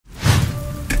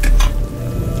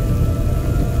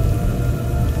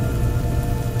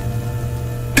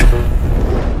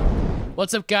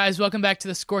What's up, guys? Welcome back to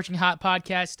the Scorching Hot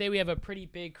Podcast. Today we have a pretty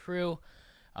big crew.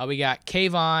 We got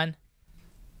Kayvon.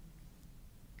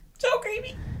 So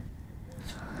creepy.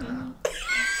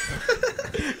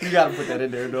 You gotta put that in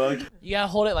there, dog. You gotta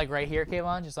hold it like right here,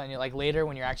 Kayvon. Just like later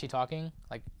when you're actually talking.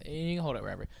 Like you can hold it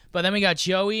wherever. But then we got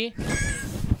Joey.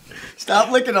 Stop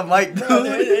licking the mic, dude. Bro,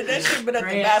 that shit been at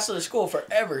the bachelor school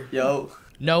forever. Yo.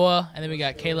 Noah, and then we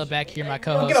got Kayla back here, my You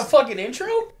co-host. don't get a fucking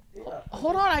intro?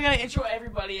 Hold on, I gotta intro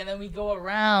everybody, and then we go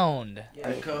around.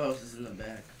 Yeah, the co-host is in the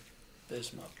back.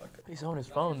 This motherfucker. He's on his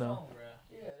phone though.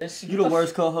 You the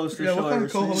worst co-host this show ever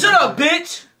seen. Shut up,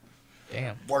 bitch!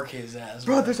 Damn. Work his ass.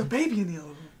 Bro, there's a baby in the other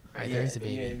room. Alright, there's the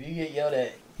baby. Yeah, if you get yelled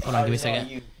at. Hold on, give me a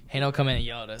second. Hey, no, come in and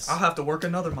yell at us. I'll have to work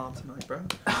another mom tonight, bro.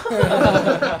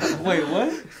 Wait,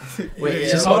 what? Wait,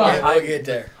 just hold on. I'll get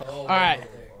there. Alright.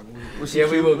 Was she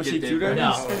we will was get she there. cute or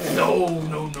No.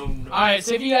 No. Alright,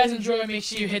 so if you guys enjoy, make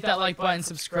sure you hit that like button,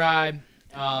 subscribe.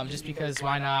 Just because,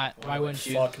 why not? Why wouldn't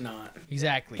you? Fuck not.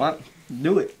 Exactly. What?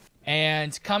 Do it.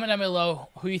 And comment down below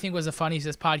who you think was the funniest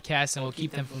this podcast, and we'll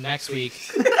keep them from next week.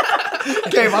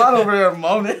 Came on over there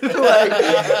moaning. You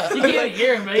can't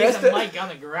hear him, but he's a mic on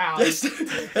the ground.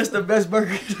 That's the best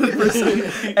burger I've ever seen.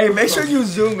 Hey, make sure you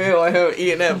zoom in on him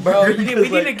eating that Bro, burger. we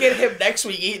need to get him next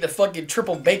week eating the fucking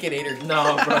triple baconator.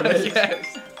 No, bro.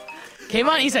 Yes. Came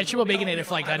on, he's at triple baconator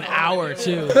for like an hour or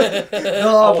two.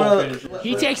 No, bro.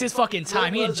 He takes his fucking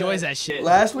time. He enjoys that shit.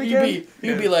 Last weekend,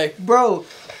 You'd be like, bro.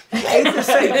 He ate the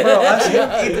same, bro. I seen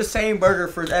him eat the same burger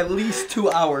for at least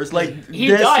 2 hours. Like He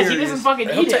dead does. serious. He doesn't fucking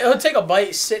he'll, eat it. he'll take a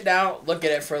bite, sit down, look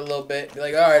at it for a little bit, be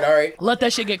like, all right. Let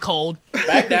that shit get cold.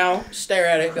 Back down, stare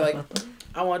at it, be like,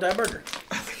 I want that burger.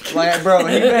 Like, bro,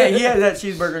 he had that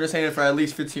cheeseburger just saying for at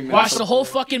least 15 minutes. Watch the whole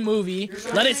fucking movie.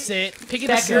 Let it sit. Pick it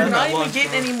back You're up. not even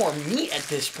getting any more meat at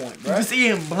this point, You bro. just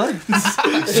eating buns.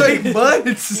 Straight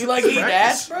buns. You like eating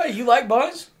ass, bro? You like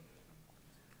buns?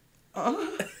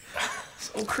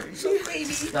 So crazy. So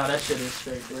crazy. Nah, that shit is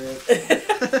straight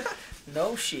bread.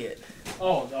 No shit.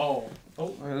 Oh.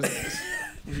 Let's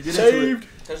get into Saved. it.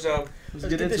 Touchdown. Let's Let's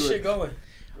get get this into shit it. going.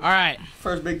 All right.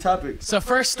 First big topic. So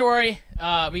first story,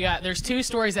 there's two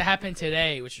stories that happened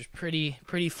today, which is pretty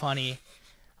funny.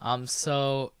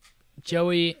 So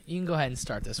Joey, you can go ahead and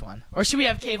start this one, or should we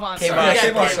have Kayvon? Kayvon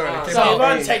start? started. So-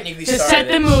 Kayvon technically To started. set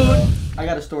the mood, I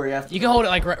got a story after. you can hold it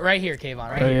like right here,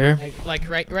 Kayvon. Right here? Like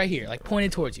right here, like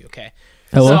pointed towards you. Okay.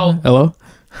 Hello? So- Hello?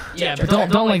 Yeah, but don't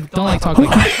like talk like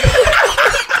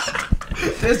that.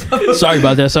 Sorry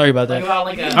about that.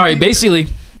 All right, basically.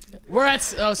 We're at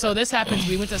so this happens.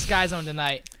 We went to Sky Zone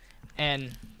tonight,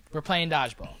 and we're playing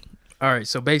dodgeball. All right,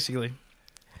 so basically.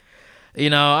 You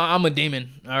know, I'm a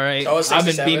demon, all right? Oh, it's I've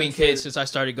been 67. beaming kids since I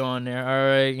started going there, all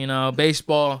right? You know,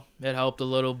 baseball, it helped a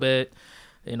little bit.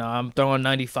 You know, I'm throwing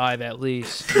 95 at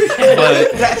least. But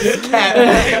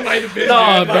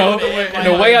no, bro. And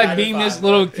the way I beamed this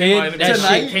little kid, that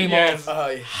shit came off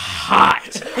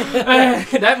hot.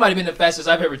 That might have been the fastest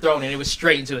I've ever thrown, and it was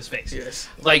straight into his face. Yes.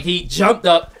 Like, he jumped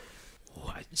up,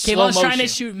 slow Kayvon's trying to motion,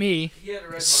 shoot me.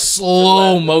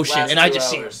 slow motion, and I just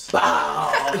see bow.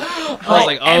 I was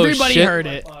like, oh, Everybody shit. heard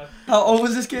it. How old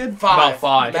was this kid? About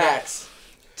 5. Max.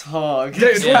 Dog.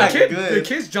 Yeah. The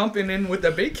kid's jumping in with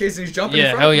the big kids and he's jumping in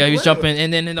Yeah, front hell of yeah, he people was jumping,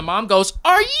 and then the mom goes,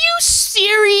 "Are you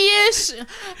serious?" And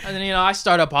then I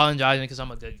start apologizing because I'm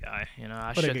a good guy,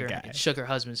 I What a good guy. shook her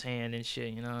husband's hand and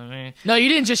shit, you know what I mean? No, you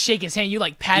didn't just shake his hand. You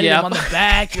like patted Yeah. him on the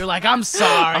back. You're like, I'm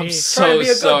sorry. I'm Trying to so be a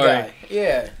good sorry. guy.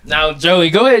 Yeah. Now, Joey,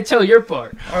 go ahead and tell your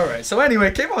part. All right. So anyway,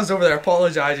 Kayvon's over there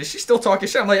apologizing. She's still talking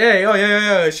shit. I'm like, hey, oh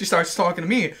yeah. She starts talking to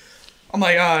me. I'm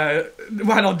like,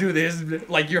 why don't do this?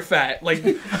 Like, you're fat. Like,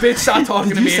 bitch, stop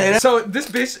talking to Did you me. say that? So this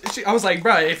bitch, I was like,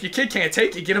 bro, if your kid can't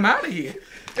take it, get him out of here.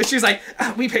 And she's like,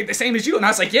 we paid the same as you. And I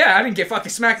was like, yeah, I didn't get fucking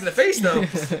smacked in the face though.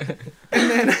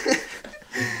 and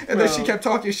then she kept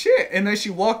talking shit. And then she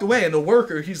walked away. And the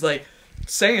worker, he's like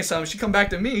saying something. She come back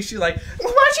to me. She's like,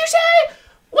 what you say?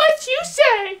 What you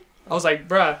say? I was like,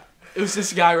 bruh. It was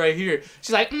this guy right here.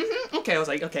 She's like, okay. I was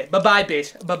like, okay, bye-bye,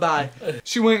 bitch. Bye-bye.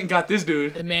 She went and got this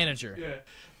dude. The manager. Yeah.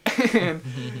 And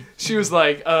she was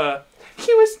like, he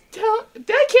was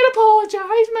that kid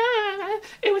apologized, man.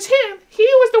 It was him. He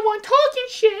was the one talking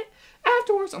shit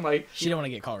afterwards. I'm like, She didn't want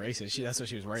to get called racist. That's what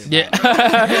she was worried about.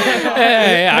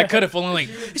 Yeah, I could have fallen like,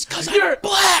 It's because you're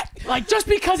black. Like, just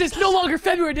because it's no longer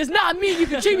February does not mean you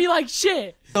can treat me like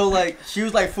shit. So, like, she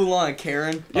was, like, full on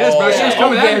Karen. yes, bro. She was yeah.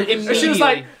 coming Oh, at yeah, me. And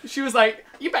she was like,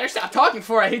 you better stop talking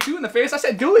before I hit you in the face. I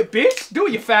said, do it, bitch. Do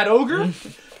it, you fat ogre.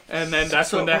 And then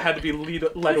that's when that had to be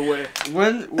led away.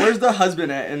 Where's the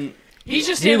husband at? And He's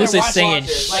just He was there just saying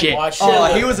watching. shit.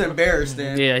 Oh, he was embarrassed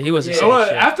then. Yeah, he wasn't So saying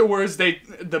shit. afterwards, the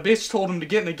bitch told him to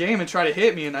get in the game and try to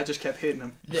hit me, and I just kept hitting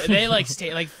him. They like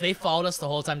they followed us the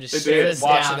whole time, just They stared did. us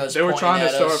Watching down. us. They were trying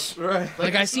to Pointing at start. Right.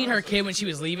 Like I seen her kid when she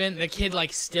was leaving. The kid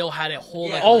like still had a whole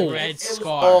like Oh. red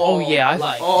scar. Oh yeah, I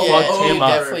Like, fucked him up.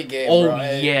 definitely gay, Oh bro.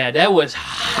 Hey, yeah, that was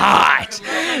hot.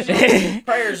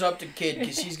 Prayers up to kid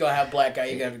because he's gonna have black eye.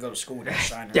 You gotta go to school to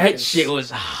sign her. That 'cause shit was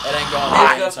That hot. ain't going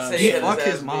on Enough to anytime say soon. it. Fuck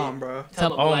his mom, bro.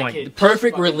 tell him Oh black my, kid.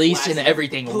 perfect fucking release and blasted.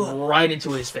 everything right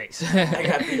into his face. I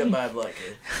got beat up by a black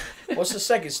kid. What's the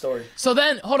second story? So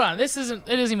then, hold on. It doesn't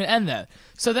even end there.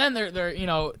 So then they're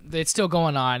it's still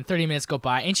going on. 30 minutes go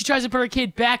by, and she tries to put her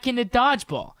kid back into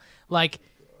dodgeball. Like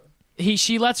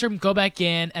she lets her go back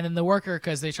in, and then the worker,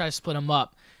 because they try to split him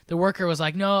up. The worker was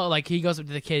like, no, like he goes up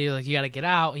to the kid. He's like, you got to get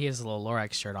out. He has a little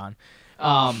Lorax shirt on.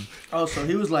 Oh, so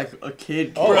he was like a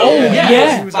kid. Oh,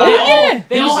 yeah. He was like,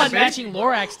 They all had a matching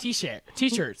Lorax t-shirts.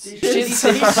 T-shirts?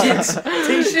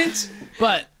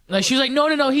 But like she was like,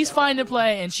 no, he's fine to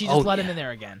play, and she just Oh, let him yeah. in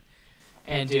there again.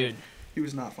 And dude, He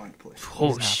was not fine to play. Oh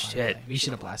he's not fine to shit, play. We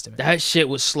should have blasted him. that shit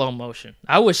was slow motion.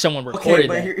 I wish someone okay, recorded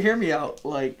but that. hear me out.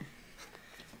 Like,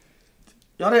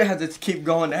 y'all didn't have to keep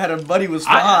going. That a buddy was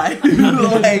fine.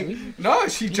 Like, No,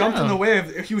 she jumped in the way of.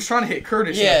 He was trying to hit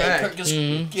Curtis in the Yeah, back. because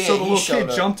Mhm. So the little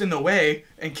kid jumped in the way,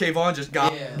 and Kayvon just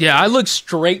got. Yeah, I looked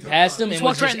straight past him and Just was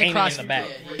walked right just in the aiming cross- in the back.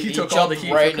 He took all the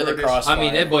heat right for into the Curtis. crossfire. I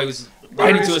mean, that boy was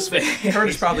right into his face.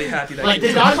 Curtis probably happy that. Like he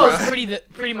the did dodgeball that. is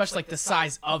pretty much like the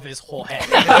size of his whole head.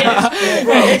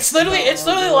 Bro, it's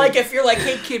literally like if you're like,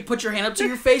 hey kid, put your hand up to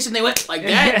your face, and they went like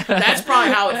that. That's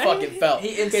probably how it fucking felt. He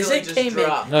 'Cause instantly it just came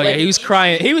dropped. Oh yeah, he was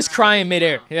crying. He was crying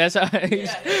midair. Yeah, that's how.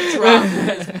 Dropped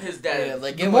his dad. Yeah,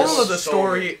 like The it moral was of the so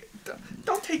story: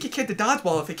 don't take your kid to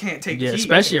dodgeball if he can't take Yeah, the heat.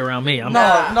 especially around me. I'm.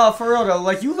 no, for real though.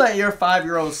 Like, you let your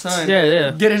 5-year-old son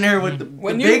Yeah. get in there with the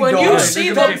When the you big when you dogs. see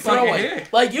They're gonna them get fucking throwing,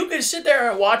 hit. like you can sit there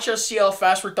and watch us see how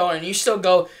fast we're throwing, and you still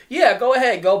go, yeah, go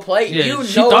ahead, go play. Yeah, You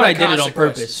she know thought the I did it on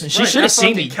consequences. purpose. She Right, should have that's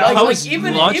seen me. fucking I was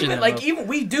even launching that motherfucker. even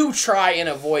we do try and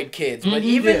avoid kids, but Mhm,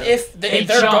 even yeah. if They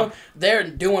they're jump. they're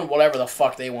doing whatever the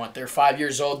fuck they want. They're 5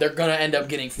 years old. They're gonna end up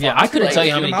getting fucked. Yeah, I couldn't Like, tell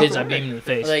you how get many him out kids the I way. beamed in the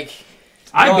face. Like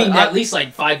I No, beamed I- at least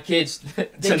like 5 kids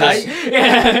tonight.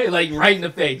 Yeah, like right in the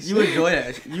face. You enjoy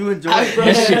that. You enjoy I, it.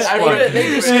 That shit's I fun. did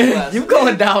it. You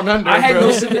going down under, I had bro.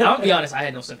 no sympathy. I'll be honest. I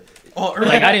had no sympathy. Oh,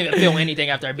 Like I didn't feel anything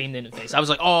after I beamed in the face. I was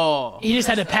like, oh. He just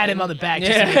had to pat him on the back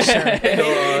just to Yeah. make sure.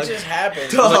 it just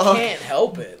happens. Dog. You can't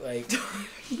help it. Like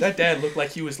that dad looked like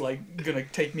he was like gonna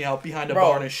take me out behind a Bro.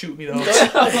 barn and shoot me though.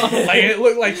 Like it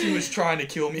looked like he was trying to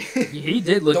kill me. He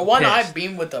did look. the one I pissed.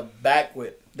 beamed with the back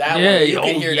whip. That Yeah, one you oh,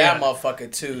 can hear yeah. that motherfucker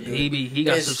too, dude. He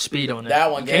got It's- some speed on it. that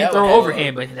one, Can't that throw one-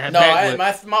 overhand, but that No, back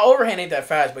whip. my overhand ain't that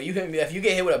fast, but if you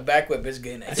get hit with a back whip, it's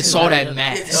getting. It's all that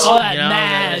mass. It's all that you know,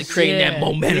 mass, creating yeah. that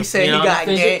momentum. He said you know, he got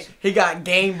physics. he got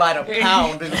game by the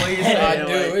pound. Is what he I said.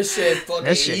 do. Like, It said fucking.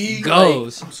 That shit eat,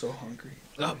 goes. I'm so hungry.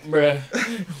 Bruh.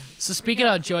 So speaking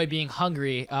of Joey being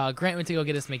hungry, Grant went to go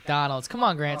get us McDonald's. Come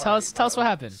on, Grant, tell us what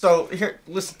happened. so here,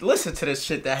 listen to this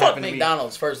shit that Fuck happened to me.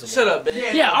 McDonald's first of all. Shut up,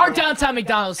 bitch. Yeah, our downtown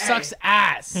McDonald's sucks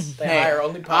ass. They Hey, hire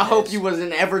only I hope potheads. you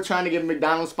wasn't ever trying to get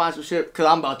McDonald's sponsorship, cause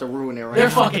I'm about to ruin it right They're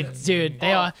now. fucking dude.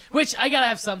 They are. Which I gotta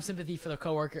have some sympathy for the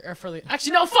coworker or for the.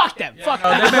 Actually, no, fuck them. Fuck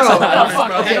them. They mess up No, Wendy's, fuck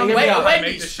bro. them. They don't give a damn. Make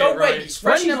Wendy's, this go shit right. Wendy's,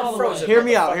 fresh and frozen. Hear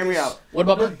me out. Hear me out. What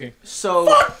about Burger King? So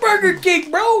Fuck Burger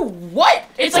King, bro. What?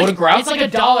 It's Golden like Corral? it's like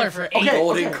 $1 for 8. okay,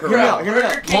 Golden okay, Corral. hear me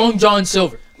out. Long John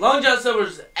Silver. Long John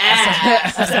Silver's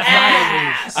ass.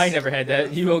 Ass. I never had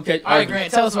that. You won't catch. All right,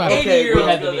 Grant, tell us what happened. 80-year-olds we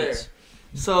had the go there. meats.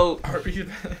 So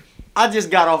I just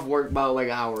got off work about like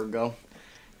an hour ago,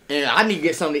 and I need to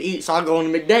get something to eat. So I go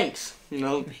into McDanks. You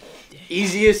know,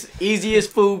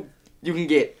 easiest food you can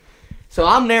get. So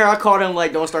I'm there. I called him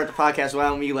like, don't start the podcast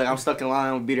without me. Like I'm stuck in line.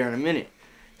 I'll be there in a minute.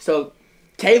 So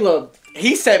Caleb,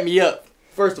 he set me up.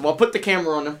 First of all, put the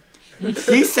camera on him.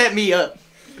 He set me up,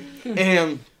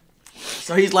 and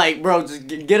so he's like, bro, just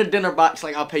get a dinner box.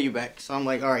 Like I'll pay you back. So I'm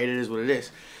like, all right, it is what it is.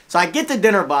 So I get the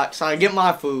dinner box. So I get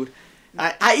my food.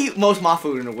 I eat most of my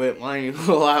food in the whip. I ain't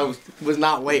gonna lie, I was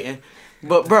not waiting.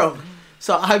 But bro,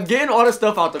 so I'm getting all the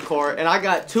stuff out the car, and I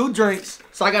got 2 drinks.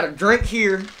 So I got a drink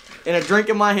here, and a drink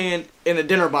in my hand, and a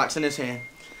dinner box in this hand.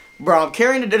 Bro, I'm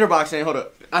carrying the dinner box in. Hold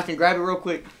up, I can grab it real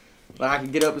quick. Like I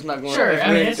can get up. It's not going. Sure, I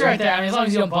mean it's right there. I mean as long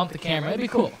as you don't bump the camera, it'd be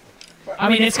cool. I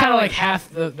mean it's kind of like half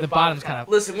the bottom's kind of.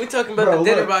 Listen, we talking about Bro, the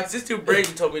dinner look. box. This dude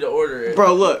Brady told me to order it.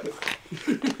 Bro, look.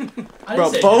 I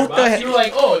Bro, didn't say both dinner box. the- You were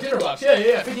like, oh, dinner box.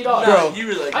 Yeah, $50. Nah, Bro. you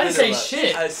were like, I didn't dinner say box.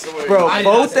 shit. I swear. Bro, I did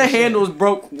not both say the shit. handles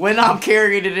broke when I'm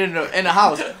carrying it in the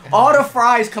house. All the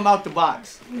fries come out the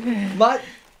box.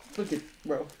 Look at,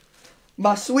 bro.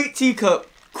 My sweet teacup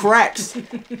cracks,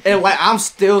 and like I'm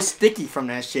still sticky from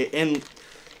that shit. And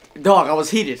dog, I was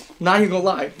heated. Not even gonna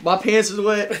lie, my pants is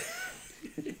wet.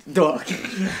 Dog,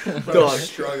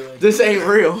 Struggling. this ain't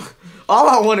real. All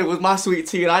I wanted was my sweet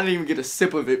tea, and I didn't even get a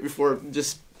sip of it before it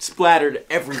just splattered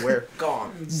everywhere.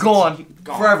 Gone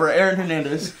forever. Aaron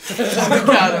Hernandez.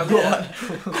 Gone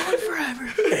forever.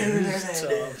 Aaron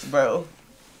Hernandez. Bro,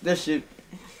 this shit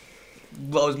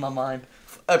blows my mind.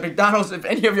 At McDonald's, if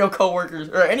any of your coworkers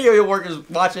or any of your workers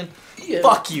watching,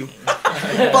 fuck you.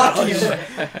 Fuck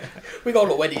you. We go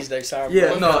to Wendy's next time.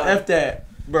 Yeah, no, F that.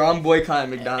 Bro, I'm boycotting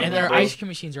McDonald's. And their bro. ice cream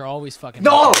machines are always fucking.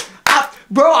 No!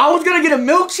 Bro, I was gonna get a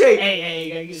milkshake! Hey,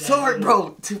 you gotta get that. Sorry,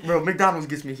 bro. Bro, McDonald's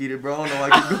gets me heated, bro. I don't know why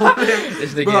I keep going there.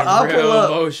 This nigga Bro, I'll real pull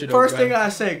up. emotional, First bro. thing I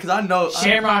say, because I know.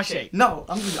 Shamrock shake. No,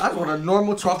 I want a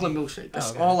normal chocolate milkshake.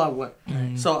 That's all I want.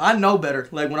 So I know better.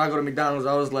 Like when I go to McDonald's,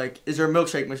 I was like, "Is there a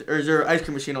milkshake or is there an ice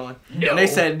cream machine on?" No. And they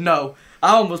said no.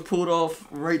 I almost pulled off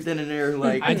right then and there.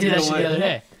 Like I did that shit the other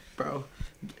day. bro.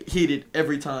 Heated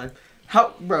every time.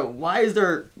 How, bro? Why is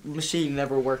their machine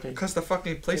never working? Because the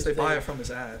fucking place they buy it from is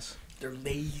ass. They're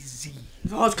lazy.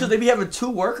 Oh, it's because they be having 2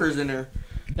 workers in there.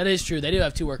 That is true. They do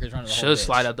have 2 workers running the whole Should bitch.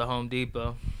 slide up to Home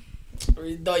Depot.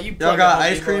 No, you Y'all got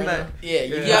ice cream, man? Yeah,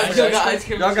 you Yeah, got y'all got ice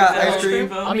cream. Y'all got ice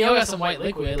cream? I mean, y'all got some white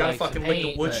liquid. Gotta like fucking some lick the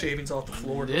paint, wood but- shavings off the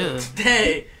floor. Yeah,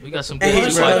 Hey, we got some Hey,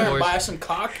 good bro. Go there white and boys. buy some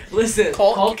cock, listen.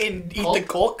 Coke, and eat the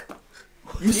Coke.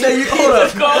 You say you hold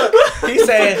up. He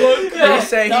said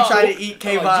he tried to eat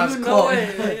K-Von's You know cloak.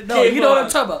 it. No, you know what I'm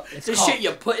talking about. It's This Coke. shit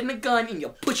you put in the gun and you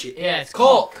push it. Yeah, it's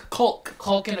Coke. Coke.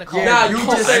 Coke in the Coke. Yeah, Nah, you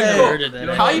Coke. just I've said. never heard of that.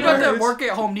 How you about Coke. to work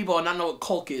at Home Depot and not know what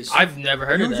Coke is? I've never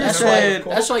heard of You that. just That's said-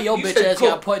 why. That's why your You bitch said ass got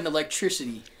Coke. put in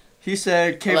electricity. He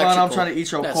said, "K-Von, I'm Electrical. trying to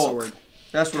eat your That's the coke." word.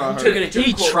 That's what I Took heard. it to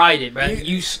He Coke. tried it, bro.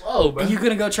 You slow, bro. You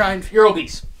gonna go try and? You're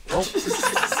obese.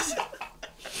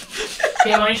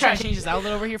 Okay, why don't you try to change this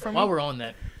outlet over here for me? While we're on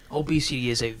that, obesity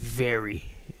is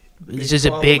this is a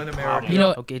problem big in America. problem. You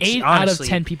know, Okay, it's 8 out of honestly-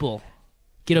 10 people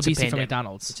get it's a obesity from pandemic.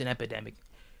 McDonald's. It's an epidemic.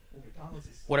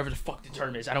 Whatever the fuck the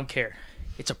term is, I don't care.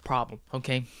 It's a problem,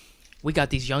 okay? We got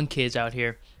these young kids out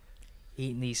here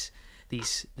eating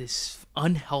this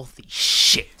unhealthy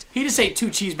shit. He just ate 2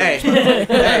 cheeseburgers. Hey,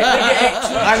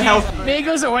 I'm healthy, Man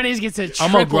goes to Wendy's, gets a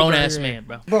I'm a triple grown ass burger. man,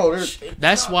 bro. bro. There's,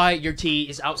 That's why your tea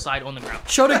is outside on the ground.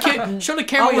 Show the camera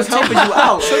I your was helping you titties.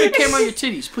 out. Show the camera your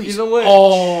titties, please. You know what?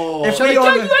 Oh, If Show we the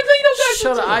on the-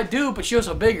 Show the I do, but yours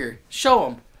are bigger. Show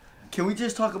them. Can we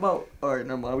just talk about? All right,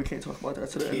 never mind. We can't talk about that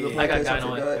today. I got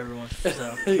gyno at everyone.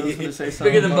 So. I was gonna say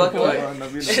something. Bigger than about-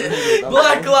 Buckeye.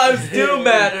 Black lives do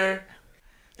matter.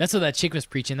 That's what that chick was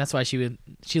preaching. That's why she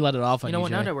let it off on You know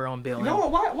what? Now usually. that we're on bail, You know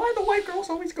what? Why do white girls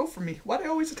always go for me? Why they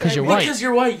always attack 'Cause you're me? white. Because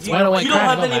you're white. You, Why do white you don't crime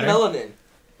have don't any matter? melanin.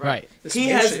 Right. This He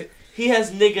bullshit.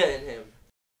 has nigga in him.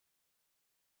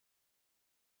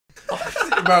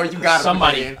 Bro, you got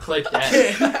somebody clip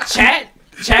that.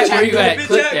 Chat, where you at?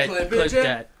 Clip that. clip Clip it,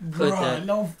 that. Clip that.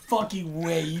 no fucking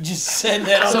way. You just said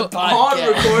that on So- the On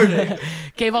podcast. recording.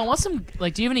 Kayvon, what's some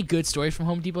do you have any good stories from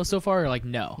Home Depot so far, or like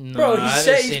no? No, Bro, I he haven't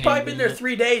said he's seen probably anything been there yet.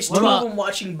 3 days. What 2 about- of them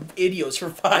watching videos for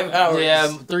 5 hours. Yeah,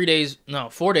 3 days, no,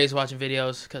 4 days watching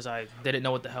videos because I didn't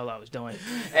know what the hell I was doing.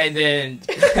 And then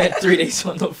 3 days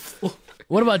on the floor.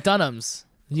 What about Dunham's?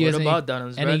 Do you What guys about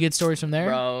Dunham's, any bro? good stories from there?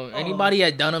 Bro, anybody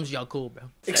at Dunham's, y'all cool, bro.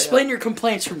 Explain your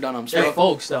complaints from Dunham's. Hey, bro.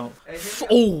 folks, though.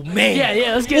 Oh, man.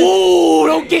 Yeah, let's get. Ooh,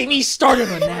 don't get me started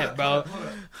on that, bro.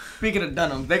 Speaking of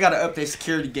Dunham, they gotta up their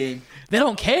security game. They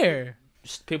don't care.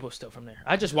 Just people steal from there.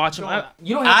 I just watch them.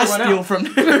 You don't I have to run steal out. from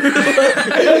there.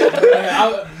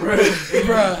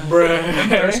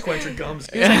 Thirst quencher gums.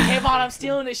 He's like, Kayvon, I'm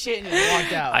stealing this shit, and just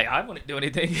walked out. I wouldn't do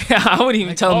anything. I wouldn't even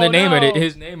Like, tell him oh, the name or no.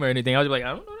 his name or anything. I was like, I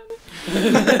don't know.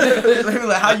 They be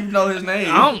like, how you know his name?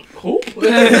 I don't. Who?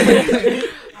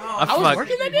 I was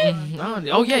working that day.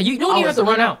 Oh yeah, you don't even have to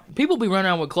run out. People be running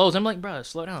out with clothes. I'm like, bro,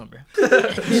 slow down, bro.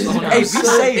 Hey, be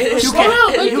safe. Slow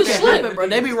down, bro. You You can can slip. happen, bro.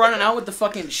 They be running out with the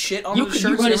fucking shit on You the could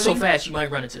shirts. you run and it so everything. fast, you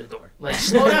might run into the door. Like,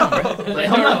 slow down, bro. Like,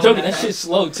 I'm not joking. That shit's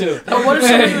slow too. But what if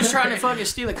somebody was trying to fucking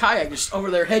steal a kayak just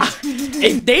over their head?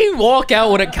 If they walk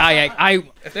out with a kayak,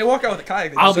 If they walk out with a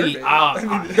kayak, they I'll deserve be.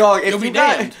 it. Dog, You'll if be you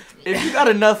got damned. if you got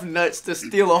enough nuts to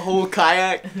steal a whole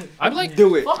kayak, I'm like,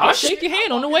 do it. I'll shake your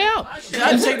hand on the way out.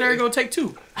 I'd take there and go take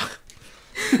 2.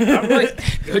 I'm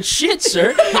like, good shit,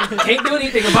 sir. Can't do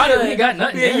anything about it. We got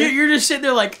nothing. Yeah, there. you're just sitting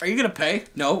there like, are you gonna pay?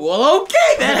 No. Well,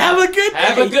 okay, then have a good day.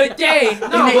 Have a good day.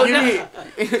 No,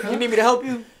 You need me to help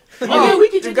you? Oh, yeah, we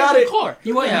can take got it in it. the car.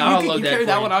 You want? Yeah, you I'll can, load you that carry for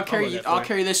that you. one. I'll carry. load that I'll for you.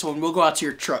 carry this one. We'll go out to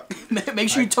your truck. Make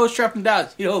sure you toe strap them down.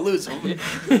 So you don't lose them. They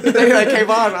be like,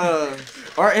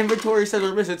 Kayvon, our inventory says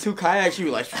we're missing 2 kayaks. You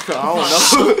were like, I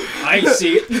don't know. I ain't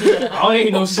see it. I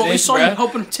ain't no But we snitch, saw you bruh.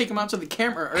 helping take him out to the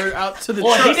camera or out to the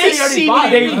Well, truck. they see me.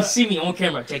 They didn't see me on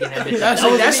camera taking that bitch.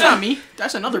 That's not me.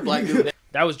 That's another black dude.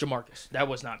 That was Jamarcus. That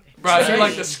was not me. Bro, I feel Hey.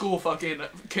 like the school fucking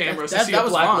cameras to That- see that a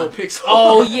was black fine. little pixel.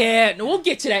 Oh yeah, no, we'll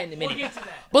get to that in a minute.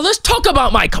 But let's talk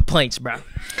about my complaints, bro.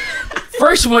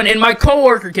 First one, and my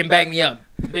coworker can back me up.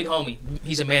 Big homie,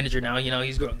 he's a manager now. You know,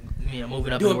 he's moving up in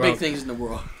Doing the world. big things in the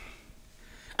world.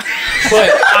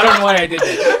 But I don't know why I did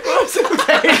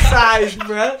that. Big size,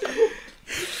 bro.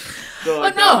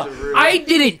 But no, I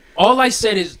didn't. All I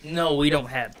said is no. We don't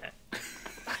have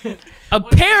that.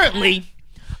 Apparently,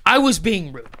 I was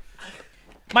being rude.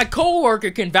 My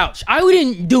coworker can vouch. I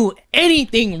didn't do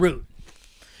anything rude,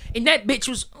 and that bitch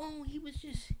was. Oh, he was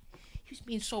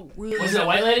being so rude. Was it a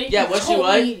white lady? Yeah, was she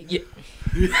white? Yeah.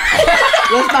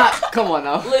 Let's not. Come on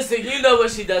now. Listen, you know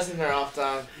what she does in her off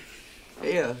time.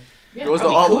 Yeah. Yeah, It was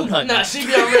probably the all- coon hunting. Nah, she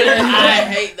be on Reddit. I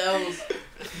hate those.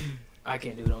 I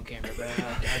can't do it on camera, bro.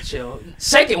 I chill.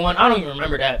 Second one, I don't even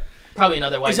remember that. Probably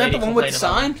another white Is that lady the one with the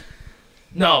complaining about sign? me.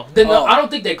 No, Oh. I don't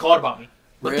think they called about me.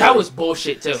 But Really? that was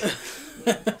bullshit too.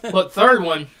 But third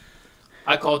one,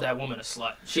 I called that woman a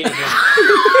slut. She didn't.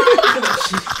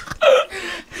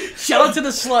 Shout out to the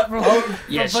slut from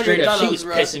Yeah, from straight up, she Dunham's, was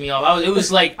bro. pissing me off. It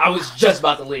was like I was just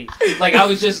about to leave. Like I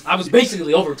was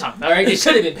basically overtime. All right, it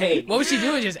should have been paid. What was she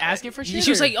doing? Just asking for shit? She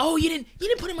was or- like, "Oh, you didn't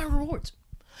put in my rewards."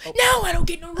 No, I don't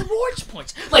get no rewards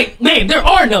points. Like, man, there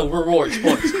are no rewards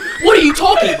points. What are you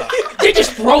talking about? They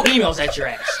just throw emails at your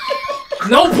ass.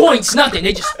 No points, nothing.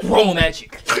 They just throw them at you.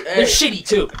 They're shitty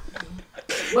too.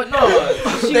 But no,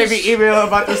 They be emailing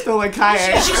about the stolen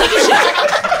kayak. she's like, you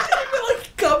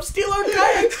should. Come steal our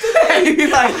kayaks. He be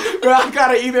like, bro, I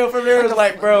got an email from there. It's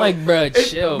like, bro. Like, bro, It's-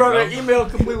 chill, bro. bro. The email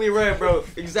completely read, bro.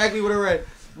 Exactly what it read.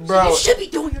 Bro. You should be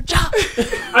doing your job.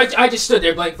 I just stood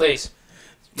there, blank face.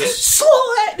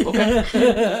 Slut.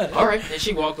 Okay. All right. Then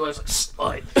she walked away. I was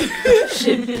like, slut.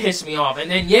 Shit pissed me off. And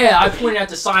then, yeah, I pointed out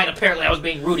the sign. Apparently, I was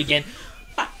being rude again.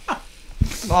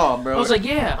 Oh, bro. I was like,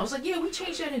 yeah, we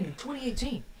changed that in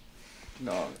 2018.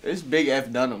 no, it's big F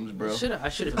Dunhams, bro. I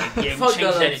should have been, yeah, we Fuck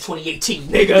changed that in Dunhams. 2018,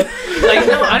 nigga. Like,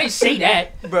 no, I didn't say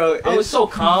that. Bro, I was so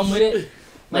calm with it.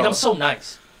 Like, No. I'm so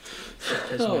nice.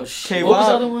 Oh shit. What was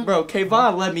the other one? Bro,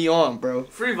 Kayvon led me on, bro.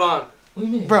 Free Vaughn. What do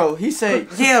you mean? Bro, he said,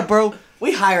 yeah, bro,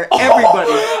 we hire everybody.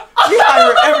 We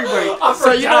hire everybody.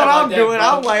 So you know what forgot I'm about that, doing? bro.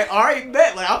 I'm like, all right,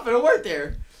 bet. Like, I'm finna work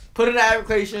there. Put in an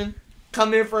application,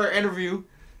 come in for an interview.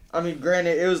 I mean,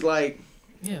 granted, it was like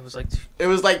Yeah, it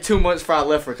was like, 2 months before I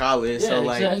left for college. yeah, so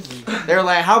like, exactly. they were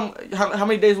like, how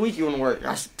many days a week you want to work?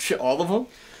 I said, shit, all of them.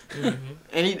 Mm-hmm.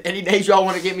 Any days y'all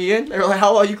want to get me in? They were like,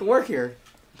 how long you can work here?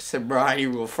 I said, bro, I ain't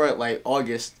even front like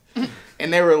August.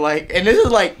 And they were like, and this is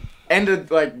like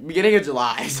beginning of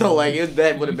July, so like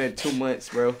that would have been 2 months,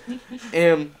 bro.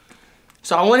 And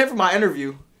so I went in for my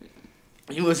interview.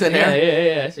 You was in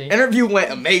there. Yeah, I see. Interview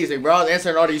went amazing, bro. I was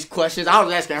answering all these questions. I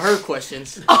was asking her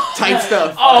questions, type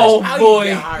stuff. Oh, How boy. you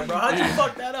get hired, bro? How'd you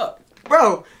fuck that up?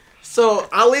 Bro, so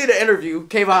I leave the interview.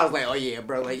 Came out, I was like, oh yeah,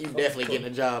 bro, like you definitely getting a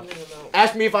job.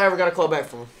 Asked me if I ever got a call back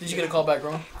from him. Did you get a call back,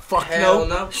 wrong? Fuck Hell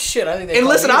no. no. Shit, I think they. And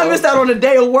called listen, me, I bro. missed out on a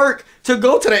day of work to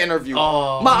go to the interview.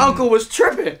 Oh. My uncle was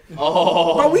tripping.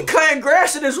 Oh. Bro, we cutting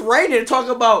grass and it's raining and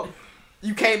talking about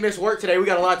you can't miss work today. We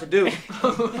got a lot to do.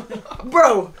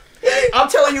 Bro, I'm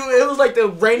telling you, it was like the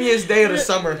rainiest day of the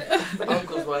summer.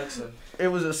 Uncle's waxing. It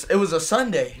was a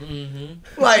Sunday.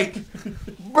 Mm-hmm. Like,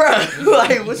 bruh,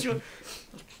 like what you?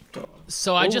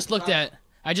 So I just looked at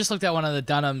one of the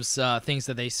Dunham's things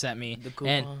that they sent me, The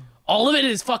and coupon. all of it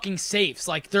is fucking safes.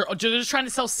 Like they're just trying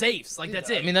to sell safes. Like that's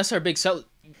I it. mean, that's our big sell.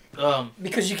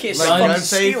 Because you can't Like fucking gun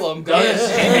safe? steal them. Guns.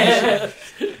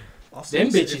 I'll Them still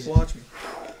bitches. Watch me.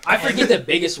 I forget the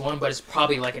biggest one, but it's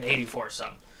probably like an 84 or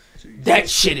something. That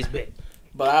shit is big.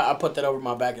 But I put that over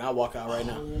my back and I walk out right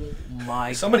now My.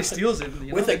 If somebody steals it,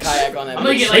 you with know, a kayak on that. I'm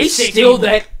gonna bitch. get, They like, 6 steal people.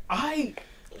 that. I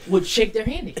would shake their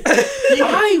hand.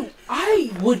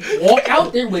 I would walk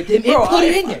out there with them and Bro, put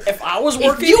it in there. If I was If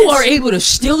working, you are able to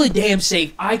steal a damn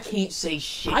safe, I can't say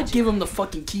shit. I'd give them the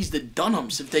fucking keys to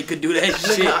Dunham's if they could do that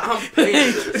shit. I'm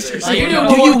paying for this. Like, Do you're you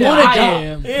doing want more a than I job?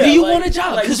 am. Yeah, Do you like- want a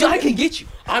job? like, Because I can get you.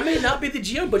 I may not be the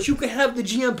GM, but you can have the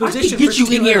GM I position. can get for you in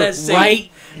stealing here that safe.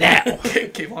 right now.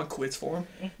 Kayvon quits for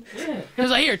him. He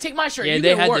was like, "Here, take my shirt. Yeah, you they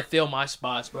can had work." to fill my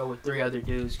spots, bro, with 3 other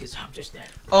dudes because I'm just that.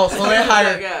 Oh, so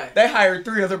guy. they hired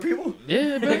 3 other people.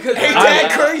 Yeah, bro. Because Ain't I-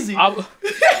 that crazy?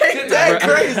 Ain't that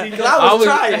Bro, crazy? Cause I was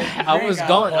trying. I was got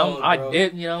going. old, I bro.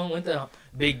 did, went to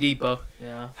Big Depot.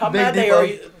 Yeah. How Big mad they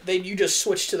Depot. are? You just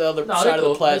switched to the other No, side of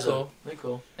the plaza. They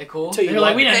cool. They cool. Till you They're like,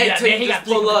 walk- we don't Hey, need that, till man. you He just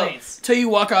got pull up. complaints. Till you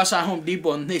walk outside Home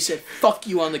Depot and they said "fuck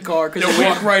you" on the car because they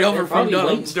walk right over from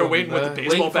Dunham's. They're waiting with the Waiting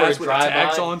baseball for bats a with the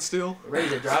tags drive-by. on still. Ready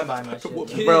to drive by my shit.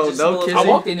 Kid Bro, just no smells kidding. I like-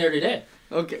 walked in there today.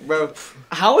 Okay, bro.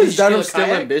 How Did is you steal Dunham a still in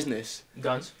kayak? business?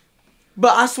 Guns.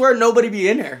 But I swear nobody be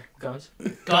in there. Guns.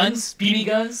 Guns, BB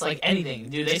guns, like anything,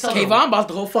 dude. They sell. Kayvon bought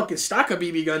the whole fucking stock of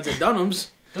BB guns at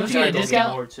Dunham's. Don't you get a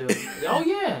discount? More too. Oh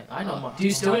yeah, I know. Do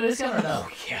you still get a discount or no?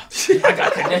 Yeah, I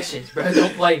got connections, bro.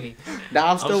 Don't play me.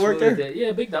 Dom still work smooth there? with that.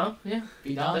 Yeah, Big Dom. Yeah,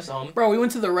 Big Dom? That's on. Bro, we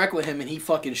went to the rec with him and he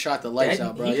fucking shot the lights That-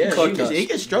 out, bro. he He Yeah, cooked he us.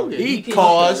 can stroke it. He can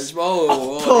caused.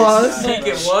 Whoa, Pause. He can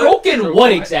what? Stroking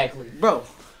what exactly? Bro,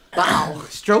 bow,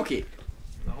 stroke it.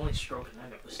 The only stroking I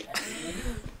know is that.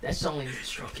 That's the only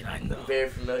stroking I know. Very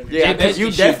familiar. Yeah, Jay because you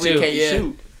Bessie shoot, definitely too. can't Yeah.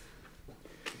 shoot.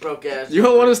 Broke ass. You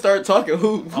don't want to start talking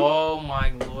hoop. Oh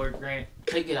my lord, Grant,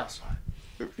 take it outside.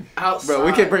 Outside. Bro,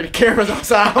 we can bring the cameras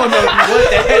outside. I don't know what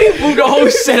the heck. Move the whole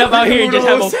setup out here and Move just the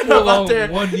have whole a setup full out on there.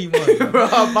 1v1.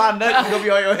 Bro, my nuts is going to be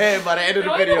on your head by the end of the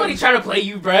Ain't video. nobody trying to play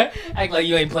you, bruh. Act like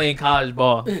you ain't playing college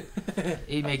ball.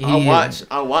 He make it.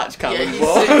 I watch college Yeah, he's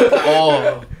ball. sick.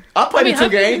 Oh, I played I mean, in 2 how-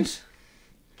 games.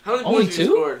 How many Only points you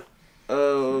two? scored?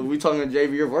 We talking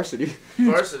JV or varsity?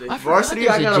 Varsity. Varsity,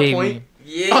 I got a point.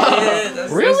 Yeah,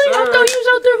 that's really? yes, I sir. thought he was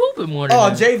out there hooping more than Oh,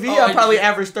 that. JV, Oh, I probably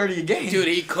averaged 30 a game. Dude,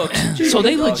 he cooked. So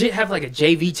they legit have like a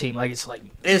JV team, like it's like.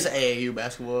 It's AAU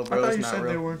basketball, I bro. thought It's you not said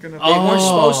real. they weren't gonna. They weren't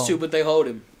Oh. supposed to, but they hold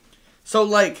him. So,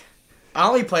 like, I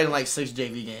only played in, like, 6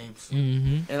 JV games.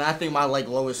 Mm-hmm. And I think my, like,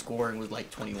 lowest scoring was, like,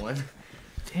 21.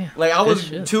 Damn. Like, I Good was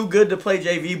shit. too good to play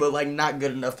JV, but, like, not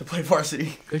good enough to play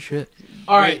varsity. Good shit.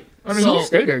 All right. I mean, So- you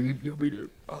stay there, you'll be there.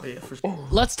 Oh, yeah, for sure.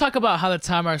 Let's talk about how the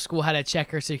time our school had to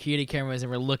check our security cameras and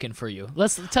we're looking for you.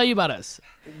 Let's tell you about us.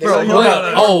 Bro, no, Wait, no,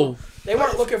 no. oh, They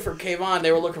weren't looking for Kayvon.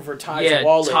 They were looking for Ty's yeah.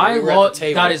 wallet. Ty We were at Law the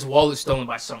table. got his wallet stolen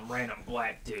by some random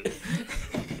black dude.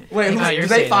 Wait, Nah, you're did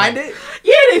they saying find that. it?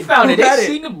 Yeah, they found Who it. They had it?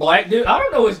 seen a black dude. I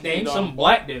don't know his name. No. Some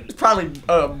black dude. It's probably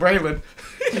Braylon.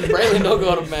 Braylon don't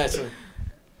go to Madison.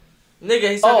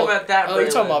 Nigga, he's talking about that. Oh, you're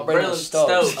talking about Braylon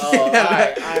Stokes. Oh,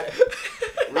 alright.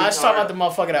 I was talking about the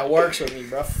motherfucker that works with me,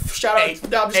 bro. Shout out.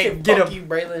 No, I'm just kidding. get Fuck him. you,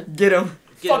 Braylon. Get him.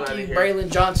 Fuck you, Braylon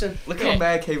Johnson. Look how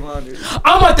bad Kayvon is.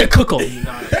 I'm about to cook him.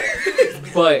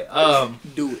 But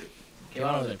Do it. Okay,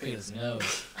 I don't know if pick his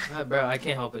nose. bro, I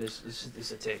can't help it.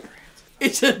 It's a tick.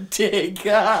 It's a dick.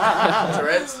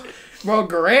 Tourette's. Bro,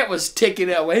 Grant was ticking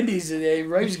at Wendy's today,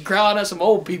 bro. He was growling at some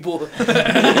old people.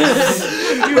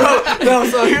 No,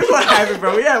 so here's what happened,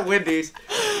 bro. We had Wendy's,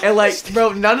 and like,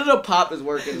 bro, none of the pop is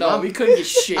working. No, we couldn't get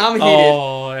shit. I'm heated.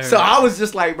 Oh, So I was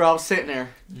just like, bro, I'm sitting there,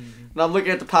 and I'm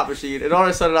looking at the pop machine, and all of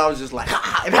a sudden I was just like,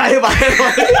 and I hit my head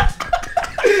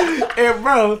like, and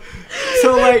bro,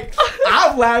 so like,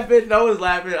 I'm laughing, no one's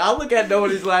laughing. I look at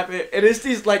nobody's laughing, and it's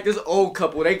these like this old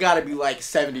couple. They gotta be like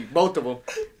 70, both of them,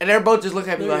 and they're both just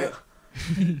looking at me like.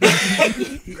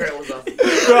 Grant was off. Bro,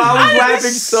 I was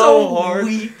laughing so hard,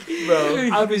 bro.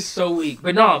 I was so weak.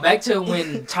 But no, back to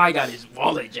when Ty got his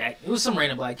wallet jacked. It was some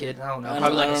random black kid. I don't know. I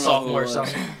Probably like don't a know sophomore or who it was.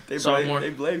 something. They Sophomore.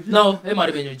 blamed you. No, it might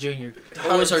have been your junior.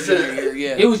 It was our junior year,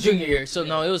 yeah. It was junior year, so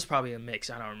no, it was probably a mix.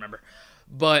 I don't remember.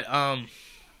 But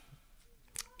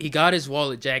he got his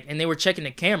wallet jacked, and they were checking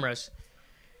the cameras.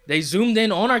 They zoomed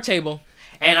in on our table,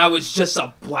 and I was just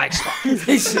a black spot.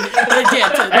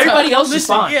 Everybody else is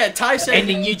fine. Yeah, Ty said. And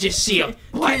then you just see a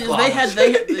black cloud.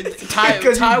 Ty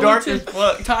Because you dark went as to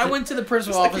fuck. Ty went to the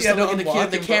principal's It's like office he had to look to at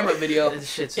unblock the him, camera bro. video. This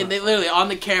shit's And they literally on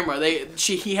the camera,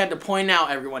 he had to point out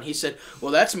everyone. He said,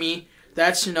 "Well, that's me.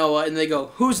 That's Noah." And they go,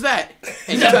 "Who's that?"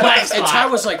 And, Ty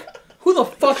was like, "Who the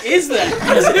fuck is that?"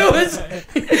 'Cause it was.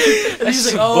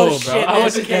 He's like, "Oh Bull, shit, I that's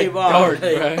wasn't that Kayvon." dark,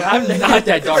 bro. I'm not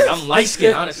that dark. I'm light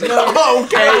skinned, honestly. Oh,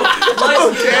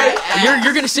 okay.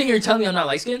 You're gonna sit here and tell me I'm not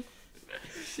light skinned?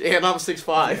 Yeah, and I'm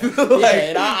 6'5". Yeah,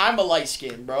 and I'm a light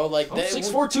skin, bro. Like I'm that-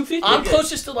 6'4", 250. I'm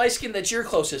closest to light skin. That you're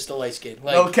closest to light skin.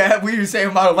 Like, No cap, we were saying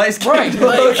about a light skin. right?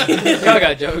 Like, Y'all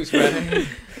got jokes, bro.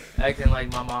 Acting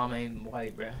like my mom ain't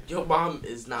white, bro. Your mom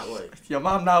is not white. Your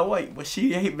mom not white, but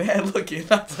she ain't bad looking.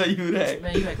 I'll tell you that.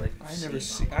 Man, you act like I never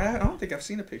seen. I don't think I've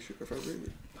seen a picture of her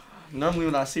really. Normally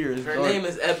when I see her, it's Her dark. name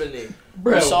is Ebony.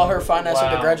 Bro, we saw her find us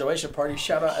at the wow. graduation party.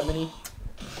 Shout out Ebony.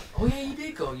 Oh yeah, you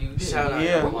did go. You did. Shout out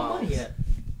Yeah. Where my money at?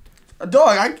 A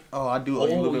dog. I do owe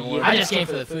you a little bit more. yeah. I just came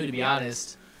for the food, to be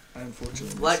honest. I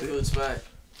unfortunately. Black food spot.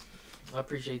 I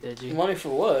appreciate that, G. Money for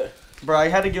what? Bro, I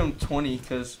had to give him 20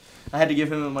 because I had to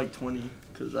give him like 20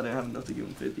 because I didn't have enough to give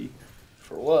him 50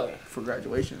 For what? for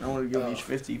graduation. I wanted to give him Oh. each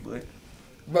 50, but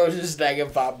Bro, just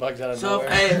snagging $5 out of So, nowhere.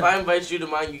 hey, if I invite you to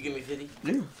mine, you give me 50.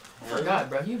 I forgot,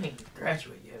 bro. You ain't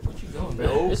graduate yet. What you doing, bro?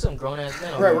 Nope. There's some grown ass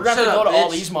men. Bro, we're gonna Shut have to up, go to all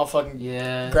bitch. these motherfucking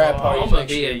Yeah. grad I'm parties gonna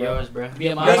next be year, at bro. yours, bro.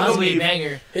 Yeah, Best mine's gonna be a believe.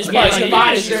 banger. His Yeah, party's like, gonna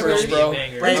mine be is the gonna first, be a bro.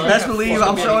 banger. Hey, Bro, best fucking believe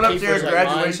I'm many showing up keepers there at like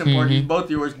graduation mine. parties. Mhm. Both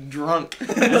of yours drunk.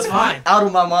 That's fine. Out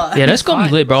of my mind. Yeah, that's gonna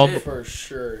be lit, bro. For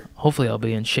sure. Hopefully, I'll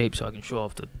be in shape so I can show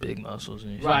off the big muscles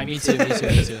and shit. Right, me too, me too,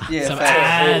 me too. Yeah, Some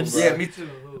facts. abs. Yeah, me too.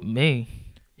 Me.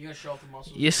 You gonna show off the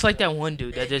muscles? It's like that one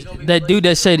dude that dude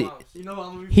that said You know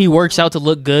I'm he works out to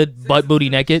look good, butt booty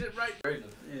naked.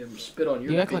 Yeah, spit on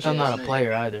your You act like I'm not a bitch-ass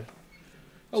player either.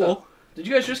 Hello. Did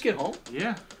you guys just get home?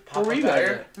 Yeah. Where were you guys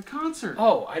at? The concert.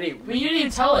 Oh, I didn't. Well, you didn't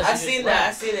even tell us. I you just seen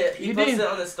left. that. I seen it. He You posted did. it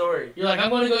on the story. You're like, I'm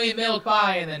gonna go get milk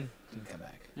pie, and then you come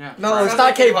back. Yeah. No, it's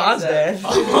not Kayvon's dad.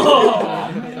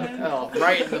 Oh,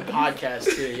 right in the podcast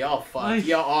too. Y'all fucked.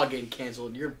 Y'all all getting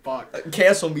canceled. You're fucked.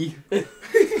 Cancel me.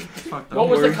 Fuck, don't What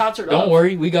was the worry. concert? Don't of?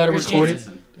 worry, we got it Here's recorded.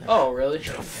 Jesus. Oh, really?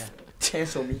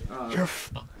 Cancel me.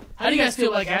 How do you guys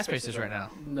feel about gas prices right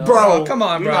now? No. Bro, Oh, come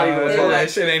on, you're bro. not even gonna That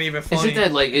say shit ain't even funny.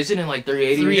 Isn't it like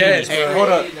 380? Yes, Hey, bro. hold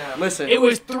up. Now. Listen, It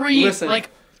was three, Listen. like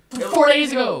 4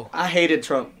 days ago. I hated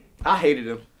Trump. I hated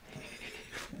him.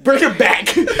 Bring him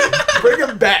back. Bring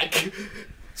him back.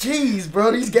 Jeez,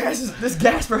 bro, this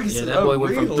gas price Yeah, is that boy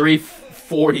went from unreal.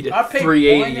 340 to I paid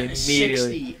 380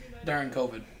 immediately. $1.60 during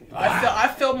COVID. I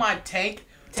filled my tank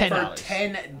for $10.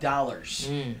 $10.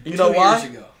 You know 2 why? years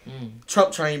ago.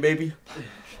 Trump train, baby.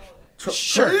 Trump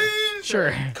Sure,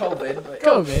 sure. COVID. But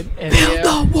COVID. And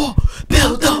yeah. wall,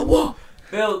 build the wall.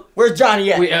 Bill, Where's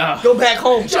Johnny at? Go back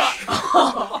home.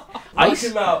 lock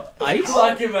him out.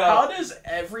 Lock him How out. does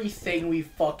everything we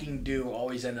fucking do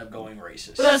always end up going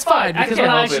racist? But that's fine I because can't we're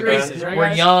not help actually it, racist, bro. right? We're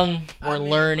guys? young, I we're mean,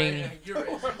 learning, we're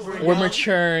we're young,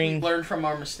 maturing. Learn from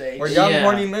our mistakes. We're young, Yeah.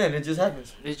 horny men. It just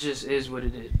happens. It just is what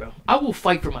it is, bro. I will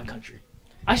fight for my country.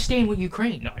 I stand with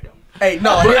Ukraine. No, I don't. Hey,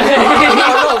 no,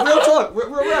 no, real talk. Real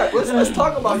rap. Let's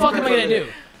talk about What the fuck am I Ukraine gonna for a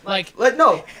do? Like, minute.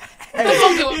 No. what the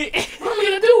fuck what am I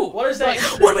gonna do? What is that?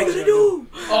 What am I gonna do?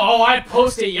 Oh, I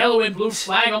posted yellow and blue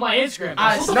flag on my Instagram.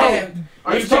 I What the no. fuck?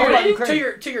 Are you talking about to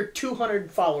Ukraine? your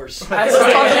 200 followers. Let's talk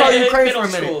about Ukraine for Middle a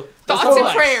minute. school. Thoughts and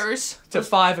Let's- prayers. To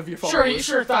 5 of your followers.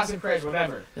 Sure, thoughts and prayers,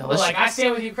 whatever. Yeah, But let's- like, I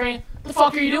stand with Ukraine. What the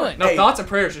fuck are you doing? No, Hey. thoughts and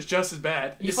prayers is just as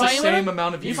bad. You It's the fighting with same them?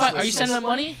 amount of You views. are you sending them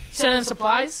money? Sending them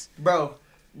supplies? Bro,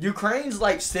 Ukraine's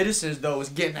like citizens though is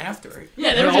getting after it.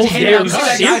 Yeah, they were Oh, just handing out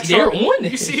they're, guns. they're on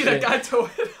it. You see that guy towing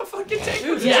a fucking tank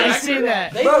with Yeah, I his see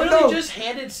that. They Bro, literally no. just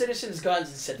handed citizens guns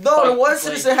and said, No, the "Fight." one Like,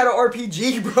 citizen had an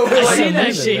RPG, bro. I Like, see that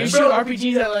amazing, shit. man. You shoot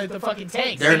RPGs at like the fucking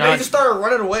tanks. They're and they not- just started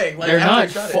running away. Like, They're after not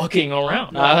they shot it. fucking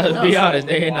around. No, Be no. honest,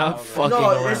 they're Wow, not bro. fucking No,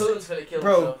 around. it's- Putin's finna kill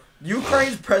Bro, himself.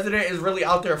 Ukraine's president is really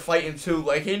out there fighting too.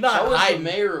 Like he's So not was the hiding.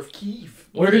 mayor of Kiev.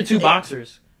 Where are the two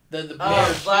boxers? The mayor Oh, of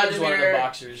Kiev is one of the Vladimir-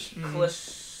 boxers.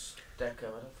 Klitschko, I don't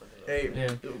fucking know. Hey,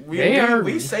 Yeah. we, They are-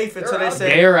 we safe until they're they out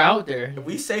say They're out there.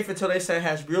 we safe until they send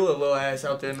Hashbula little ass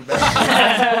out there in the back.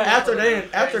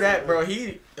 after that, bro,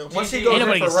 once he Ain't goes in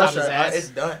nobody for can stop Russia, his ass. it's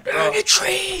done.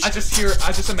 trees. I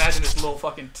just imagine his little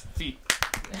fucking feet.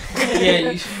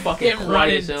 Yeah, you fucking Get quiet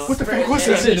running. yourself. What the fuck was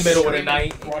It's that? in the middle of the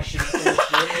night. Russian bullshit.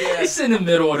 It's in the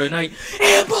middle of the night.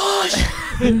 Ambush!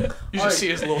 You should see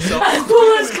his little self.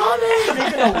 Ambush coming!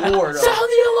 Speaking of war, Sound though,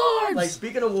 the alarms! like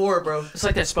speaking of war, bro, It's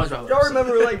like that SpongeBob. y'all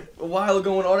remember like a while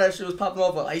ago when all that shit was popping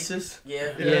off with ISIS?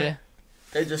 Yeah. Yeah.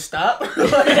 They just stopped. they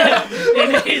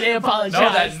No, apologize.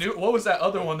 that new. What was that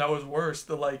other one that was worse?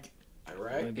 The like.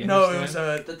 Iraq. no, it was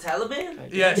The Taliban?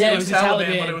 Yes, Yeah, it was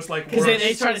Taliban, but it was like Because worse.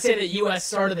 they tried to say that U.S.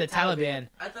 started the Taliban.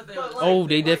 I thought they was Oh,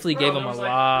 they definitely gave him a there was like-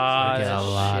 lot Yeah, a of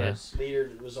lot shit.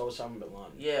 Leader was Osama bin Laden.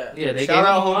 Yeah. Yeah, they Shout gave him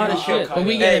out a lot of homie. shit. But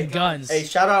we Hey, gave him guns. Hey,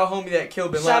 shout out homie that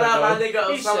killed Bin Shout Laden. out my though.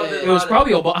 nigga He Osama said- bin It was Laden.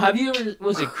 probably Obama. Have you ever?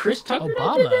 Was it Chris Tucker?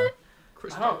 that did Obama. that?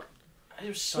 I don't. I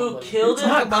knew somebody. killed him?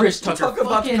 Not Chris You Tucker. talking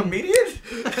about the fucking-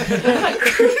 comedian?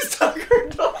 Chris Tucker.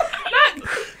 No, Not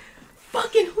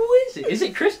fucking. Who is it? Is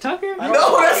it Chris Tucker?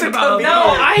 no that's a about comedian. No,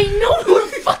 I know who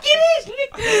the fuck it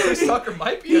is. Chris Tucker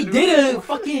might be. He a new did a one.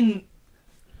 fucking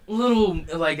little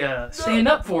like stand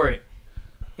up for it,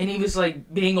 and he was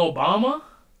like being Obama.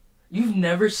 You've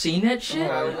never seen that shit?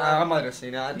 I might have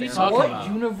seen that. I think. talking What about?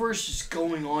 universe is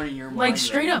going on in your mind? Like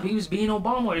straight right up, he was being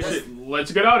Obama. He was-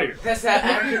 Let's get out of here. That's that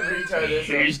African retard. That's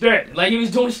He's dead. like he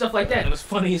was doing stuff like that. And it was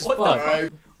funny as What the fuck.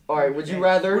 fuck? All right, would you What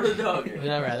rather a dog. Would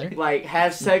I rather? like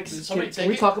have sex? Did somebody Can we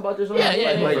take it? talk about this? Yeah,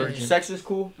 yeah, Like, yeah. Virgin. sex is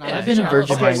cool. Yeah, I've been a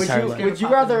virgin Okay, my would entire you life. would you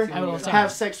rather I have it all the time.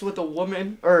 have sex with a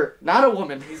woman or not a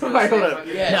woman? gonna Alright, say hold up.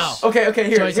 fucking- Yes. Okay, here.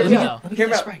 Joey, Hear take me it out. out. Hear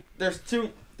me That's out. right.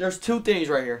 There's two things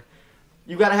right here.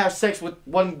 You gotta have sex with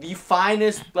one of the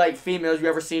finest like females you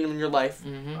ever seen in your life,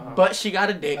 Mm-hmm. but she got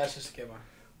a dick. That's just a good one.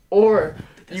 or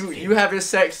you having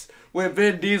sex with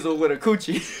Vin Diesel with a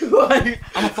coochie. Like,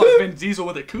 I'm gonna fuck Vin Diesel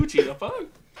with a coochie. The fuck?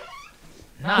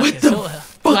 Nah, What it's the still-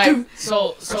 fuck? like,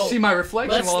 so See my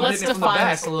reflection while I'm let's hitting it from the define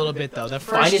back. this a little bit though. The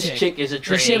first Finest chick is a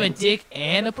does she have a train. dick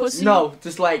and a pussy? no,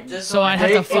 just like So I'd have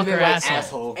to they- fuck and then, her like,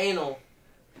 asshole. Anal.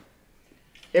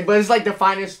 But it's like the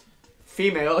finest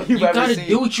female you've You ever gotta seen.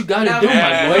 do what you gotta Now, do,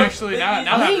 Yeah, my boy. actually, now that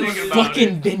I I'm ain't thinking about fucking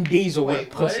it. Vin Diesel with Wait,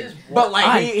 pussy. But like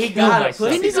I he kill got a myself. pussy.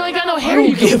 Vin Diesel ain't got no I hair. don't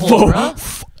You give give a bro.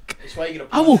 That's why you get a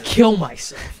I will kill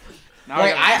myself. Now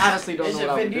Like gotta- I honestly don't Is know it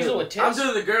what I Vin would Diesel do. with tits? I'm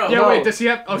doing the girl. Yeah, No. wait. Does he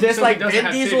have? Oh, Just so like he doesn't Vin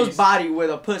have Diesel's titties. body with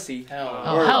a pussy. Hell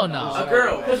Oh hell no. A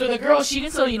girl. Because with a girl, she can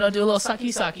still do a little sucky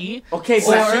sucky. Okay,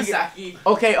 Or- but she,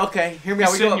 okay. Hear me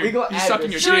out. We go You add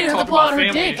sucking your this. She don't dick, even have to talking pull out about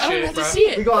her family dick. and I don't even shit, have to bro. see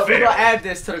it. We gonna add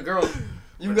this to the girl.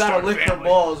 You Let's gotta start a lick her family.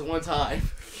 balls one time.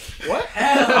 What?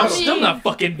 I'm still not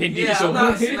fucking Vin Yeah, Diesel. I'm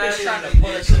not trying to put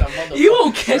us in a motherfucking You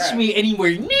won't catch trap. me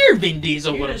anywhere near Vin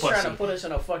Diesel You're with a just trying pussy. to put us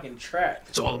in a fucking trap.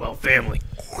 It's all about family.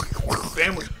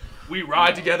 Family. We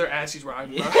ride together as he's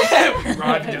riding. Bro. We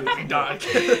ride together. We die.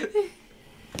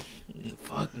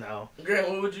 Fuck no. Grant,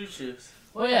 what would you choose?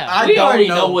 Well, yeah. I We don't already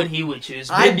know. know what he would choose.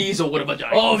 I- Vin Diesel with a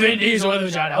vagina. Oh, Vin Diesel with a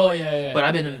vagina. Oh yeah. But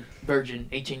I've been a virgin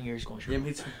 18 years going straight.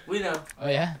 me too. We know. Oh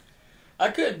yeah. I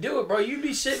couldn't do it, bro. You'd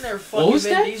be sitting there What fucking was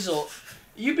Vin that? Diesel.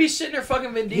 You'd be sitting there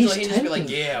fucking Vin Diesel. He's He'd just be like,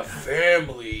 tempting. "Yeah,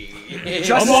 family."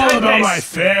 Just say this.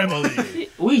 family.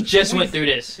 We just went through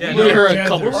this. Yeah, we no, heard a yeah,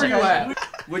 couple where Where you seconds.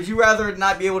 at? Would you rather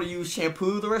not be able to use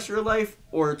shampoo the rest of your life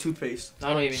or toothpaste?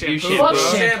 I don't even Shampoo. use Fuck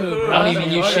shampoo. shampoo, bro. I don't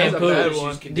even use That's a shampoo. bad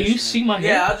one. Do you see my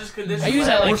hair? Yeah, I'll just condition. I use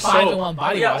that like Or 5-in-1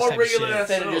 body Yeah, wash or type regular shit. ass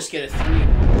Instead of soap. just get a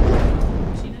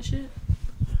 3. See that shit?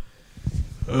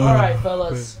 All right,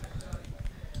 fellas.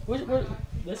 Where,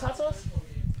 this hot sauce?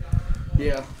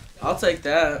 Yeah. I'll take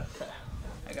that.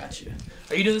 I got you.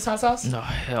 Are you doing this hot sauce? No,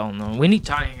 hell no. We need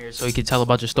Tony here so he can tell a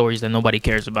bunch of stories that nobody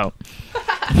cares about.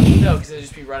 No, because it'll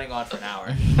just be running on for an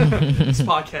hour. This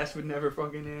podcast would never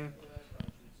fucking end.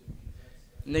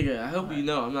 Nigga, I hope you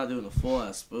know I'm not doing a full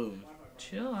ass spoon.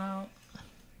 Chill out.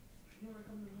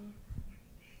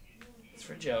 It's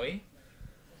for Joey.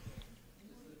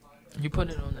 You put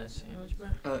it on that sandwich,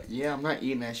 bro? Yeah, I'm not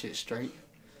eating that shit straight.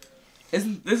 This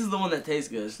is the one that tastes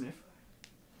good.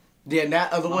 Yeah,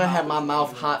 that other one had my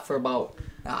mouth hot for about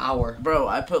an hour. Bro,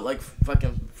 I put like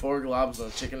fucking 4 globs on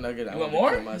a chicken nugget. I You want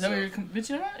wanted to more? kill Is that myself. what you're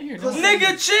bitching about? Here, don't worry.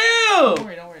 Nigga, chill! Don't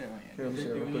worry, don't worry, don't worry. Here, let me see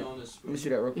that real quick. Let me see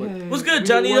that real quick. What's good,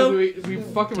 Johnny? We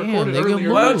fucking Damn, recorded nigga,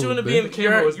 earlier. Why move. don't you want to be in The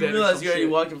camera was you dead or realize some you're already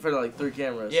shit. walking in front of like 3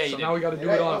 cameras. Yeah, you So do. now we gotta do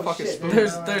it on a fucking spoon.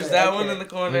 There's that one in the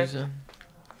corner.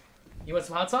 You want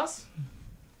some hot sauce?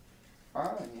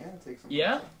 Alright, yeah, take some.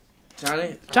 Yeah?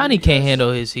 Johnny? Johnny can't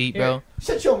handle his heat, bro.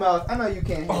 Shut your mouth. I know you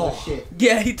can't handle shit.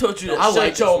 Yeah, he told you to I shut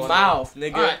like your this one. mouth,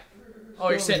 nigga. Alright. Oh,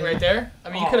 you're sitting right there?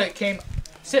 I mean, you could have came...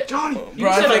 Sit. Johnny! You Bro,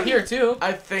 I can sit up think- here, too.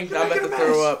 I think I'm about to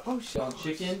throw up. Oh shit.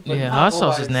 Chicken? Yeah, hot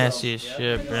sauce is nasty as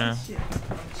shit, bro.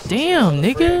 Damn,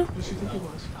 nigga.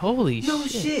 Holy No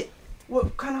shit. shit.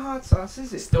 What kind of hot sauce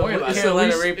is it? Don't worry about It's it. the,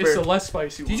 Carolina least, Reaper. it's the less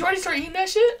spicy one. Did you already start eating that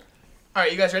shit?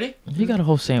 Alright, you guys ready? He got a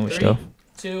whole sandwich, 3, though.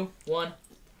 2, 1.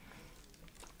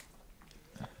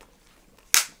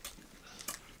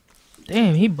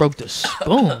 Damn, he broke the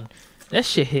spoon. That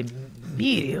shit hit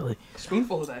immediately.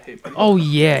 Spoonful of that hit. buddy. Oh,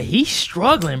 yeah, he's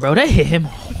struggling, bro. That hit him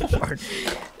hard.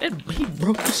 He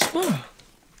broke the spoon.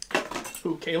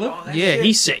 Who, Caleb? Yeah,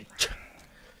 he said,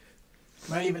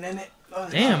 Not even in it. Oh,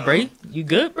 damn, Bray. You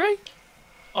good, Bray?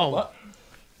 Oh, What?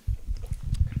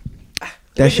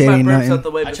 That shit ain't Out nothing. the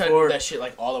way I tried to before. move that shit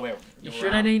like all the way you sure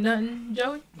that ain't nothing,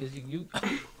 Joey? Cause you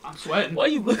I'm sweating. why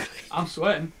you look like I'm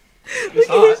sweating. look It's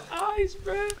at his hot. eyes,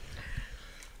 bro?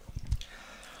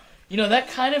 You know, that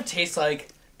kind of tastes like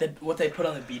what they put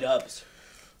on the beat ups.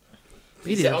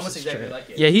 It's almost exactly like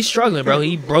it. Yeah, he's struggling, bro.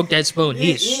 He broke that spoon.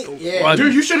 He is Yeah. struggling.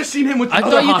 Dude, you should have seen him with the I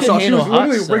other thought you hot could sauce. He handle was hot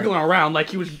literally sauce. wriggling around like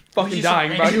he was fucking Use dying,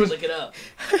 some bro. ranch He was to lick it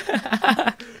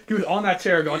up. on that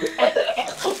chair going.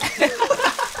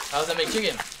 How's that make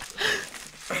chicken?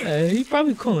 He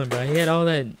probably cooling, bro. He had all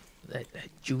that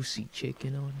juicy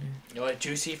chicken on there. You know what?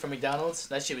 Juicy from McDonald's?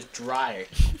 That shit was dry.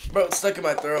 Bro, it's stuck in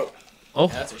my throat. Oh,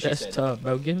 Yeah, that's what she that's said. tough,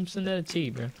 bro. Give him some of that tea,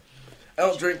 bro. I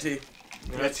don't drink tea.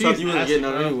 That's stuff you wasn't getting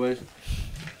on anyway.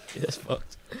 Yeah, that's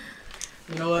fucked.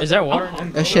 You know what? Is that water?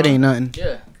 in That shit ain't nothing.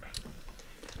 Yeah.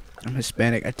 I'm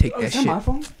Hispanic. I take Oh, that is that shit. my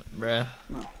phone? Bruh.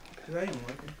 That ain't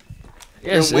working.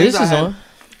 Yes, Them wings this I is had- on.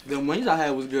 The wings I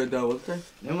had was good though, wasn't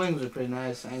they? Them wings are pretty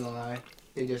nice. I ain't gonna lie.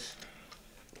 They just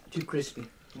too crispy.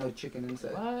 No chicken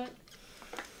inside. What?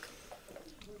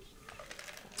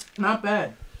 Not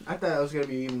bad. I thought it was gonna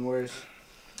be even worse.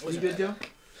 Was You it good,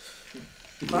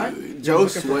 Joe?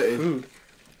 Joe's sweating. Food.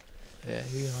 Yeah,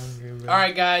 he hungry, bro.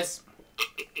 Alright, guys.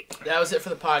 that was it for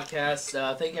the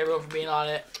podcast. Thank everyone for being on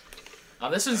it.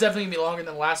 This one's definitely gonna be longer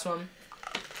than the last one.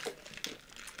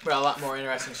 But a lot more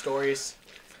interesting stories.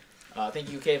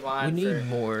 Thank you, Kayvon. We need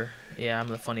more. Yeah, I'm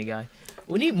the funny guy.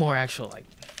 We need more actual like.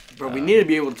 Bro, we need to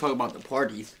be able to talk about the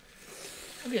parties.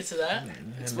 We'll get to that.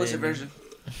 Explicit version.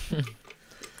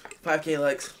 5K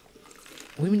likes.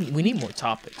 We need more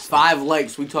topics. 5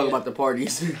 likes, we talk about the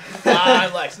parties.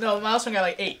 5 likes. No, my last one got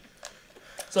like 8.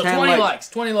 So 10 20 likes. likes.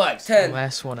 20 likes. The 10.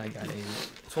 last one I got 8.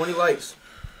 20 likes.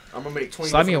 I'm gonna make 20.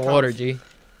 Slide me in different water, accounts. G.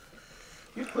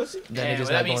 You pussy. Then And niggas with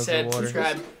not that being going said, for water.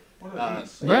 subscribe. What are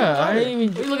these? Bruh, I didn't What are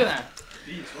even. you looking at?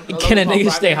 Can a Those are nigga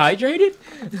called stay private-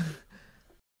 hydrated?